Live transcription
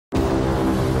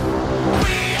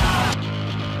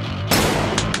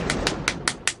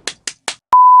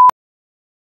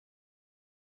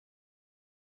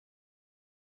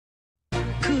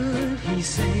We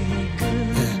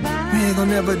ain't gonna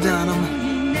never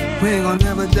die, we ain't gonna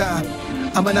never die.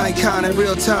 I'm an icon in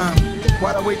real time.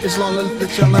 Why'd I wait this long to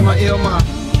let y'all in my ill mind?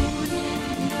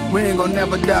 We ain't gonna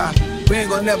never die. We ain't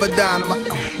gonna never die.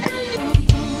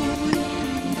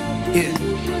 Yeah.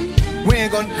 We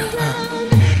ain't gonna.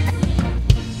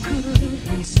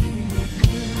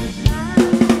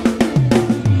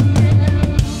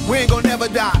 We ain't gon' never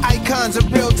die, icons in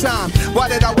real time. Why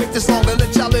did I wait this long to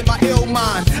let y'all in my ill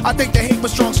mind? I think the hate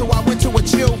was strong, so I went to a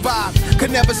chill vibe.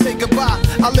 Could never say goodbye,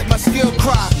 I let my skill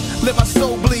cry, let my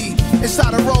soul bleed.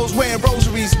 Inside a rose wearing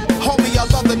rosaries. Homie, I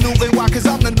love the new NY, cause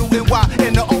I'm the new NY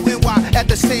and the old NY at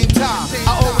the same time.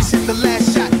 I always hit the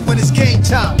last shot when it's game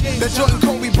time. The Jordan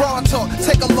Kobe Braun talk,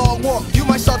 take a long walk. You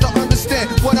might start to understand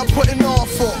what I'm putting on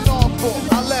for.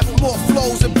 I left more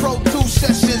flows and Pro 2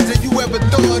 sessions than you ever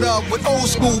thought of with old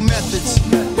school methods.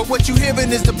 But what you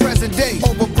hearing is the present day.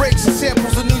 Over breaks and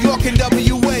samples of New York and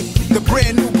WA. The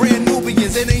brand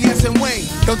Nubians, NAS and Wayne.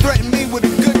 Don't threaten me with a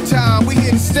good time, we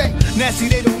here to stay. Nasty,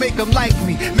 they don't make them like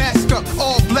me. Masked up,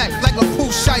 all black, like a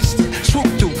pool shiesty. Swoop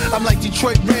through, I'm like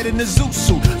Detroit Red in the Zoot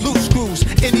suit. Loose screws,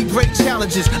 any great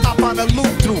challenges, I find a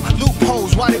loop through.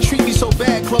 Loopholes, why they treat me so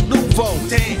bad, Club Nouveau.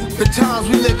 Damn, the times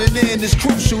we living in is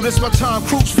crucial. This my time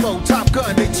cruise flow. Top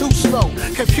Gun, they too slow.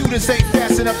 Computers ain't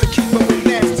fast enough to keep up with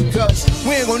nasty, cuz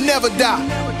we ain't gon' never die.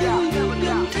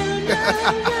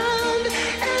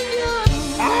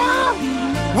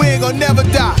 We ain't gon' never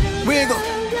die. We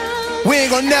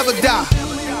ain't gon' never die.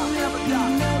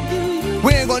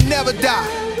 We ain't gon' never die.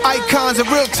 Icons of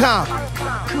real time.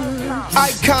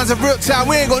 Icons of real time.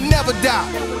 We ain't gon' never die.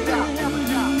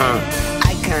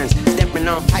 Icons, stepping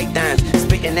on pythons,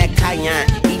 spitting that cayenne,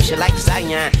 eat you like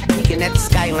Zion, peeking at the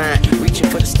skyline, reaching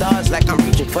for the stars like I'm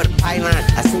reaching for the pylon.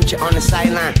 I seen you on the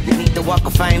sideline, you need to walk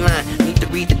a fine line, need to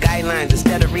read the guidelines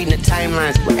instead of reading the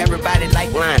timelines. Where everybody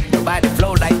like line, nobody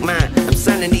flow like mine. I'm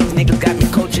sonning these niggas, got me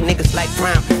coaching niggas like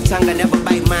prime. Tongue I never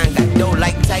bite mine, got dough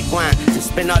like Taekwon. To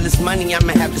spend all this money,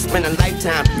 I'ma have to spend a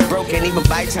lifetime. You broke, can't even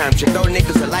buy time, should throw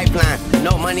niggas a lifeline.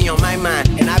 No money on my mind,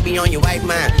 and I be on your white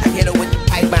mind. I hit her with the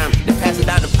pipe bomb, then pass it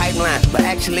down the pipeline. But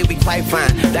actually we quite fine.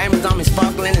 Diamonds on me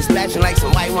sparkling and splashing like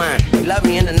some white wine. They love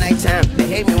me in the nighttime, they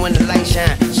hate me when the light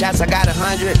shine. Shots I got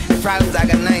 100, and problems I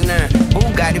got 99.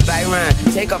 Boom, got it by Ryan,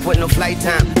 take off with no flight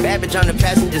time. Bad bitch on the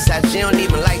passenger side, she don't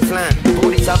even like flying.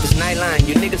 Booties off his nightline,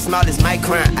 you niggas smart as my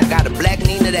crime. I got a black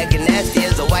Nina that get nasty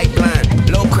as a white blind.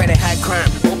 Low credit, high crime,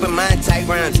 open mind, tight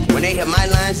rhymes. When they hit my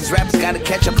lines, these rappers gotta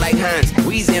catch up like Hines.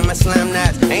 Weezy in my slime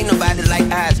knives, ain't nobody like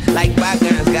eyes. Like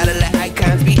bygones, gotta let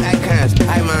icons be icons.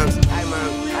 Hi moms.